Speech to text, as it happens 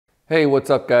Hey, what's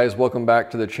up guys? Welcome back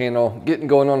to the channel. Getting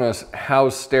going on a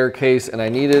house staircase, and I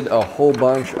needed a whole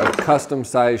bunch of custom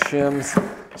size shims.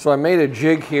 So I made a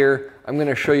jig here. I'm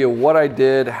gonna show you what I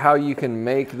did, how you can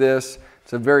make this.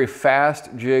 It's a very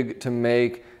fast jig to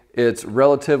make. It's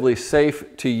relatively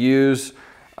safe to use,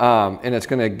 and it's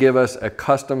gonna give us a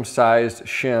custom sized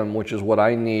shim, which is what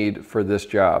I need for this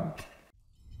job.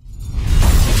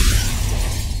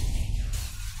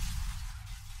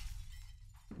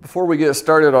 Before we get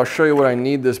started, I'll show you what I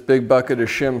need this big bucket of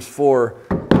shims for.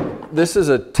 This is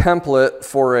a template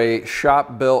for a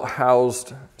shop-built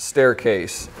housed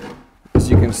staircase. As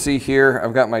you can see here,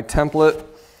 I've got my template,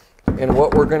 and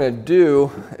what we're gonna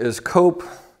do is cope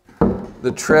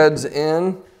the treads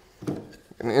in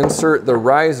and insert the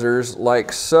risers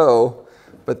like so,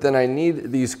 but then I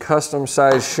need these custom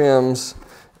size shims.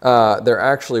 They're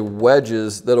actually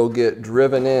wedges that'll get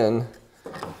driven in.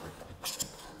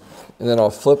 And then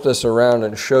I'll flip this around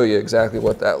and show you exactly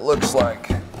what that looks like.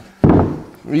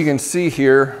 You can see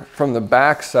here from the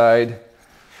back side,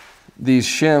 these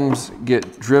shims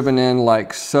get driven in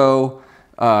like so.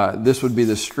 This would be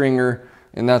the stringer,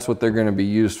 and that's what they're gonna be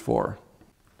used for.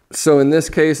 So in this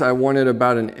case, I wanted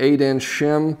about an 8-inch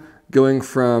shim going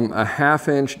from a 1/2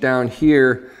 inch down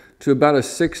here to about a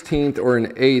 1/16 or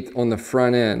an 1/8 on the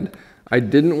front end. I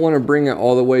didn't want to bring it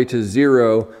all the way to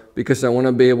 0 because I want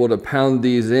to be able to pound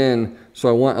these in, so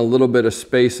I want a little bit of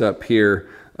space up here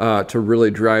to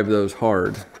really drive those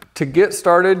hard. To get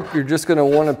started, you're just going to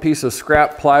want a piece of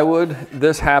scrap plywood.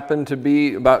 This happened to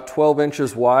be about 12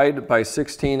 inches wide by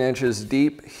 16 inches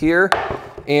deep here.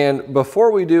 And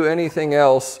before we do anything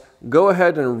else, go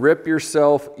ahead and rip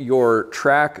yourself your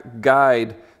track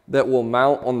guide that will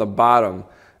mount on the bottom.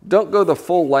 Don't go the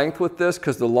full length with this,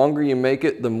 because the longer you make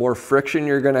it, the more friction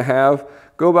you're going to have.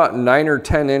 Go about 9 or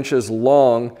 10 inches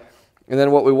long, and then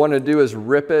what we want to do is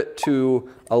rip it to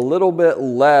a little bit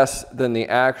less than the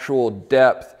actual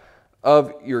depth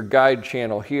of your guide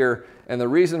channel here. And the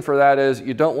reason for that is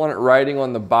you don't want it riding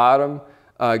on the bottom,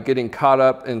 getting caught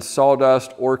up in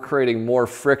sawdust or creating more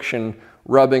friction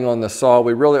rubbing on the saw.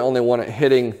 We really only want it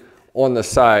hitting on the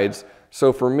sides.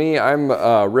 So for me, I'm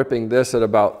ripping this at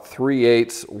about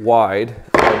 3/8 wide.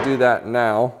 I'll do that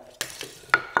now.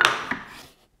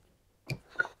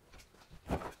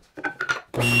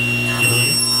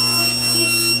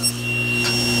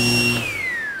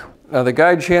 Now the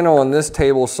guide channel on this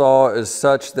table saw is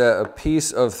such that a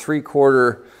piece of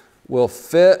 3/4 will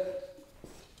fit,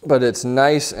 but it's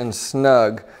nice and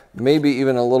snug, maybe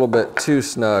even a little bit too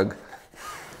snug.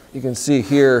 You can see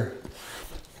here,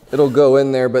 it'll go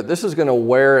in there, but this is gonna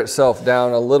wear itself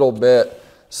down a little bit.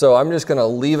 So I'm just gonna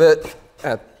leave it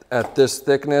at this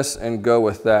thickness and go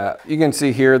with that. You can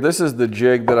see here, this is the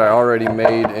jig that I already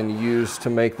made and used to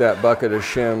make that bucket of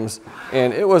shims.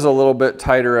 And it was a little bit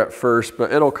tighter at first,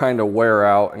 but it'll kind of wear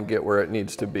out and get where it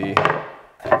needs to be.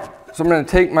 So I'm gonna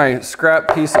take my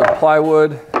scrap piece of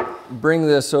plywood, bring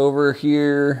this over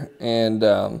here, and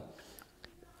I'm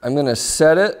gonna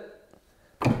set it.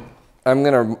 I'm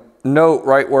gonna note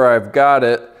right where I've got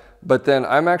it, but then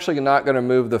I'm actually not gonna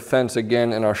move the fence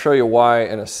again, and I'll show you why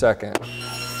in a second.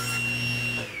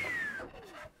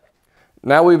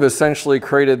 Now we've essentially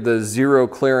created the zero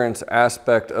clearance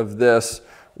aspect of this,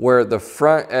 where the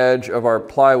front edge of our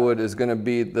plywood is gonna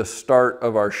be the start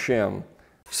of our shim.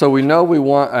 So we know we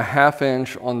want a 1/2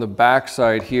 inch on the back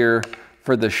side here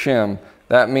for the shim.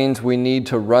 That means we need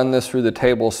to run this through the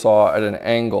table saw at an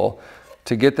angle.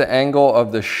 To get the angle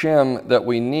of the shim that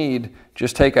we need,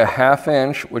 just take a 1/2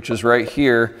 inch, which is right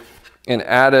here, and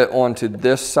add it onto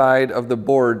this side of the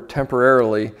board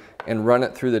temporarily and run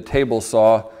it through the table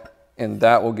saw, and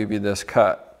that will give you this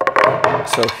cut.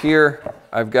 So here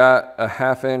I've got a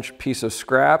 1/2 inch piece of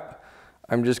scrap.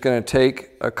 I'm just going to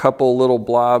take a couple little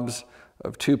blobs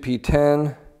of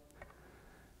 2p10,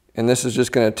 and this is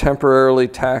just going to temporarily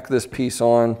tack this piece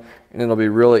on, and it'll be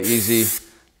really easy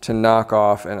to knock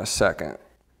off in a second.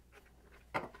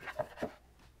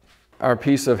 Our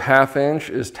piece of 1/2 inch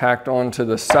is tacked onto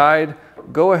the side.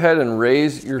 Go ahead and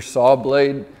raise your saw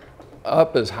blade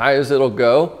up as high as it'll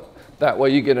go. That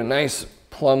way you get a nice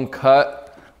plumb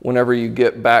cut. Whenever you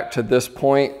get back to this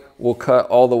point, we'll cut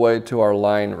all the way to our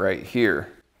line right here.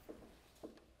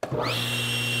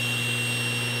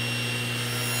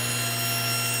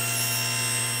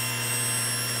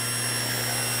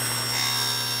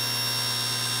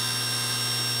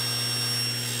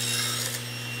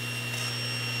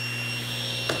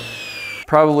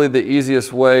 Probably the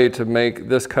easiest way to make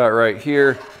this cut right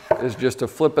here is just to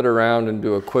flip it around and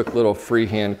do a quick little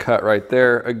freehand cut right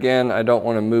there. Again, I don't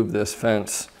want to move this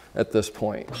fence at this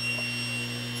point.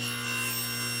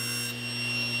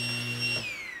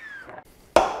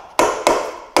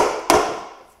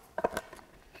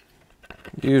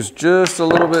 Use just a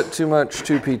little bit too much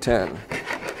 2P10.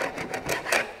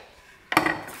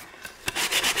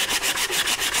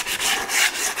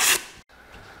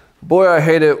 Boy, I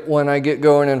hate it when I get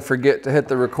going and forget to hit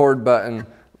the record button.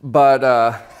 But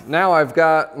now I've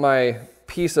got my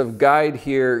piece of guide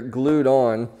here glued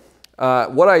on.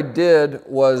 What I did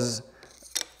was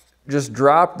just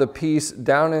drop the piece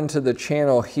down into the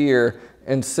channel here.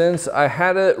 And since I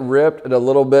had it ripped at a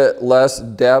little bit less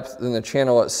depth than the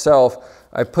channel itself,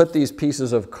 I put these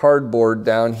pieces of cardboard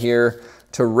down here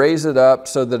to raise it up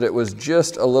so that it was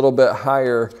just a little bit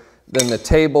higher than the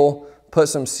table. Put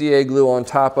some CA glue on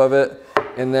top of it,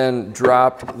 and then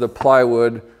dropped the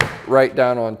plywood right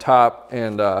down on top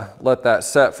and let that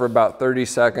set for about 30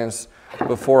 seconds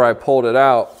before I pulled it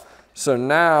out. So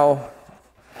now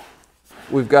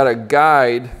we've got a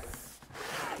guide,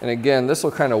 and again, this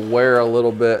will kind of wear a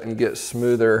little bit and get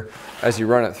smoother as you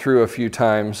run it through a few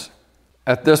times.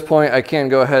 At this point, I can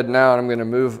go ahead now and I'm going to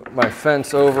move my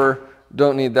fence over.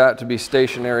 Don't need that to be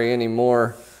stationary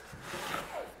anymore.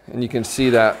 And you can see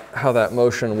that how that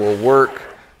motion will work.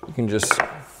 You can just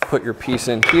put your piece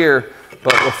in here.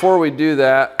 But before we do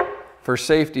that, for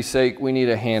safety's sake, we need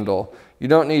a handle. You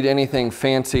don't need anything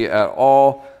fancy at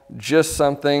all, just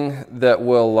something that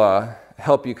will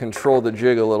help you control the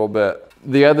jig a little bit.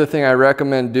 The other thing I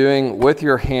recommend doing with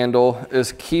your handle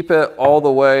is keep it all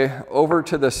the way over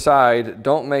to the side.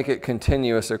 Don't make it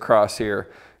continuous across here.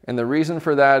 And the reason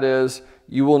for that is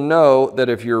you will know that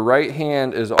if your right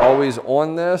hand is always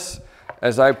on this,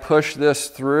 as I push this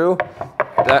through,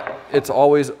 that it's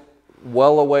always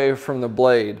well away from the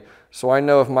blade. So I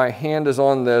know if my hand is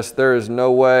on this, there is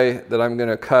no way that I'm going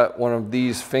to cut one of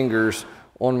these fingers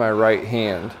on my right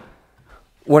hand.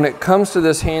 When it comes to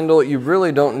this handle, you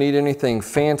really don't need anything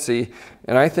fancy,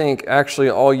 and I think actually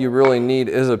all you really need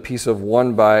is a piece of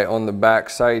 1x on the back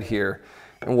side here.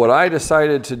 And what I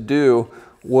decided to do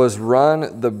was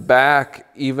run the back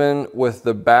even with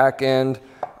the back end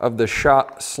of the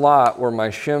slot where my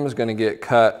shim is going to get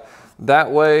cut. That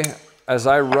way, as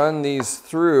I run these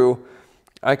through,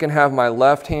 I can have my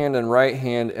left hand and right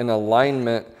hand in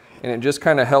alignment, and it just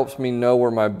kind of helps me know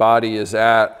where my body is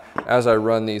at as I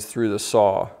run these through the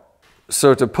saw.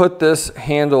 So to put this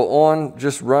handle on,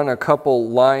 just run a couple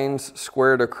lines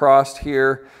squared across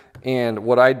here. And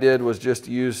what I did was just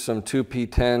use some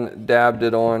 2P10, dabbed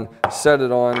it on, set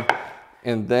it on,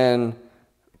 and then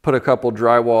put a couple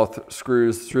drywall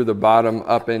screws through the bottom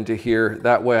up into here.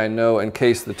 That way I know in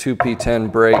case the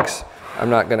 2P10 breaks, I'm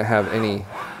not gonna have any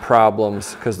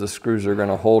problems because the screws are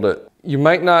gonna hold it. You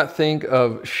might not think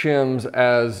of shims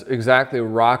as exactly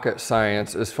rocket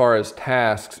science as far as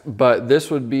tasks, but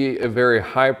this would be a very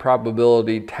high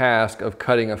probability task of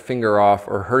cutting a finger off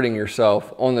or hurting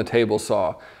yourself on the table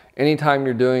saw. Anytime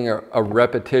you're doing a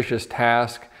repetitious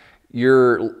task,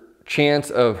 your chance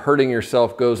of hurting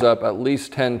yourself goes up at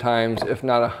least 10 times, if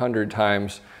not 100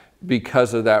 times,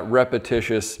 because of that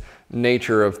repetitious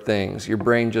nature of things. Your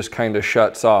brain just kind of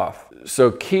shuts off.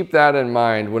 So keep that in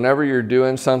mind whenever you're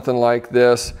doing something like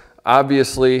this.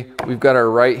 Obviously, we've got our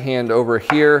right hand over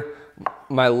here.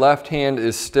 My left hand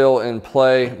is still in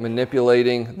play,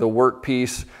 manipulating the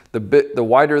workpiece. The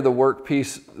wider the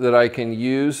workpiece that I can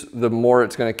use, the more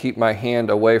it's going to keep my hand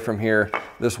away from here.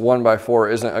 This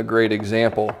 1x4 isn't a great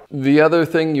example. The other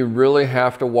thing you really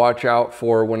have to watch out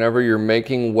for whenever you're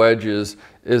making wedges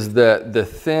is that the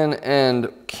thin end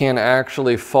can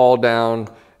actually fall down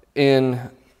in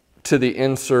to the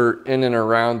insert in and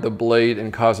around the blade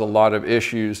and cause a lot of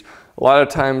issues. A lot of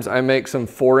times I make some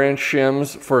 4-inch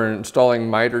shims for installing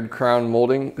mitered crown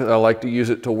molding because I like to use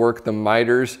it to work the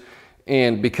miters.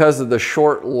 And because of the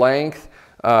short length,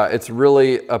 it's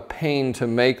really a pain to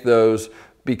make those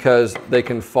because they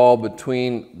can fall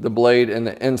between the blade and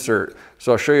the insert.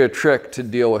 So I'll show you a trick to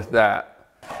deal with that.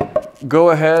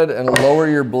 Go ahead and lower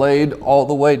your blade all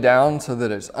the way down so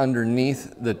that it's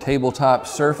underneath the tabletop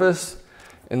surface.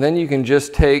 And then you can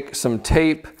just take some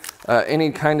tape,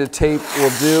 any kind of tape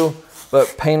will do,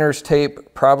 but painter's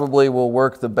tape probably will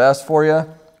work the best for you.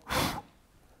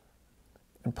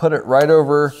 And put it right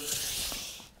over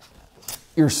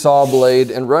your saw blade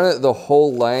and run it the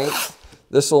whole length.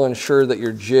 This will ensure that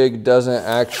your jig doesn't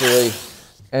actually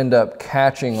end up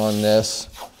catching on this.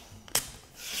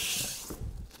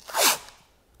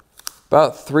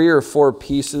 About 3 or 4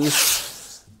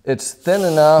 pieces. It's thin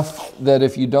enough that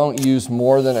if you don't use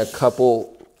more than a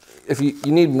couple, if you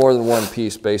need more than 1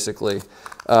 piece basically,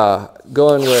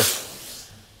 going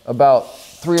with about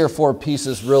 3 or 4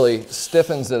 pieces really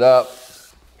stiffens it up.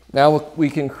 Now we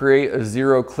can create a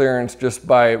 0 clearance just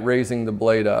by raising the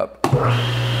blade up.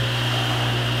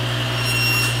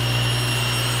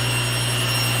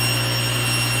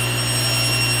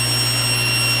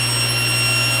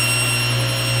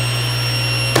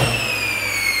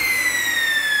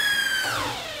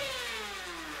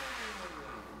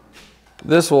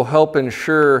 This will help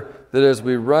ensure that as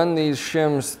we run these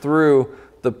shims through,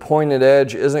 the pointed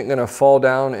edge isn't going to fall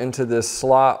down into this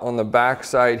slot on the back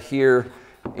side here,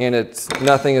 and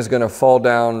nothing is going to fall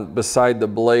down beside the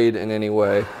blade in any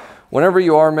way. Whenever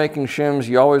you are making shims,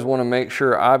 you always want to make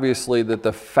sure, obviously, that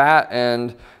the fat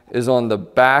end is on the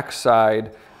back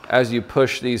side as you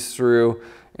push these through.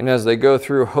 And as they go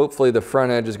through, hopefully the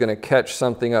front edge is going to catch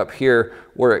something up here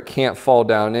where it can't fall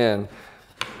down in.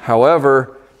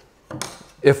 However,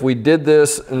 if we did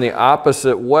this in the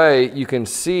opposite way, you can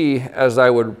see as I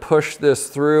would push this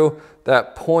through,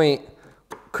 that point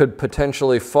could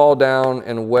potentially fall down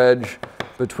and wedge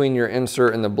between your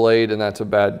insert and the blade, and that's a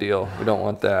bad deal. We don't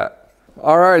want that.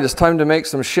 All right, it's time to make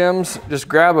some shims. Just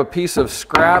grab a piece of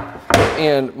scrap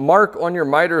and mark on your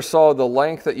miter saw the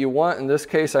length that you want. In this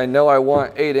case, I know I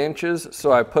want 8 inches,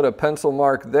 so I put a pencil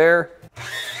mark there.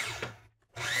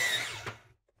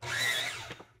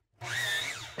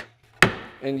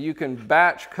 And you can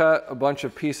batch cut a bunch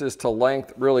of pieces to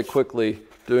length really quickly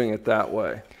doing it that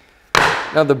way.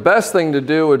 Now the best thing to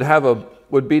do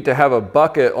would be to have a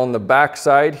bucket on the back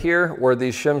side here where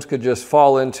these shims could just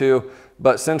fall into,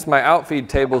 but since my outfeed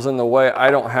table's in the way, I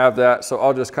don't have that, so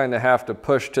I'll just kind of have to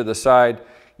push to the side.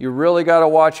 You really got to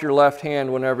watch your left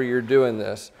hand whenever you're doing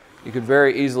this. You could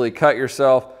very easily cut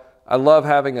yourself. I love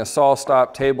having a saw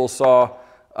stop table saw.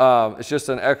 It's just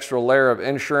an extra layer of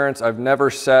insurance. I've never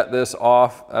set this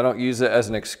off. I don't use it as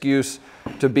an excuse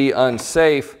to be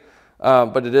unsafe,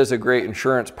 but it is a great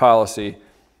insurance policy.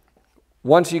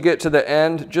 Once you get to the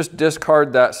end, just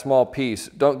discard that small piece.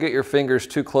 Don't get your fingers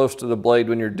too close to the blade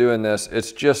when you're doing this.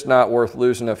 It's just not worth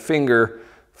losing a finger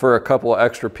for a couple of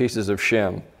extra pieces of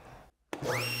shim.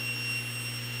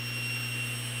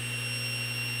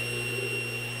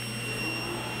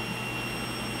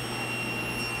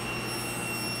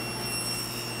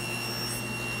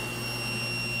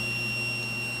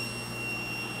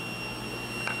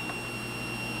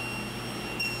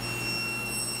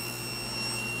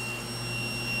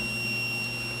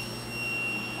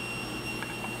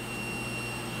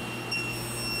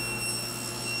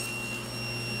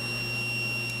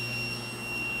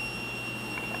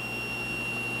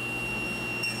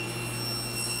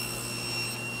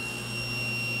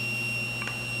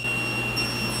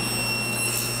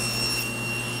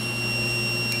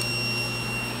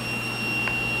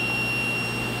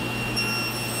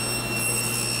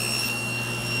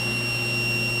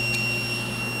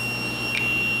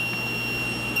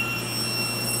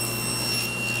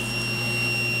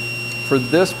 For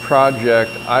this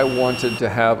project, I wanted to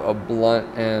have a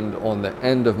blunt end on the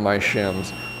end of my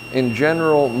shims. In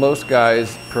general, most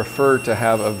guys prefer to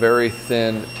have a very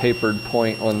thin tapered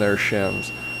point on their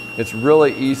shims. It's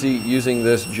really easy using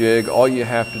this jig. All you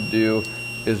have to do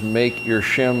is make your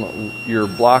shim, your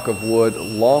block of wood,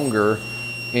 longer,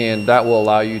 and that will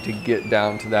allow you to get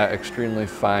down to that extremely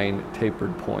fine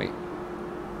tapered point.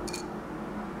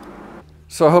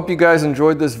 So I hope you guys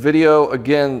enjoyed this video.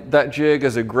 Again, that jig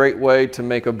is a great way to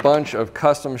make a bunch of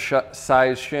custom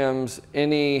size shims,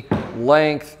 any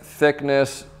length,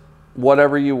 thickness,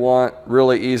 whatever you want,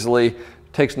 really easily. It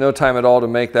takes no time at all to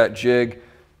make that jig.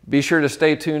 Be sure to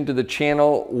stay tuned to the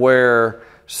channel where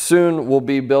soon we'll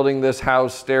be building this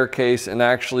house staircase and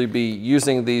actually be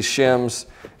using these shims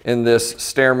in this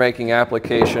stair making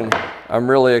application. I'm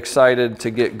really excited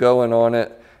to get going on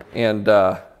it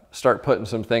and start putting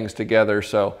some things together.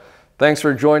 So thanks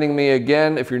for joining me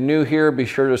again. If you're new here, be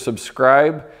sure to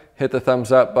subscribe, hit the thumbs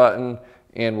up button,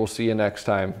 and we'll see you next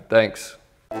time. Thanks.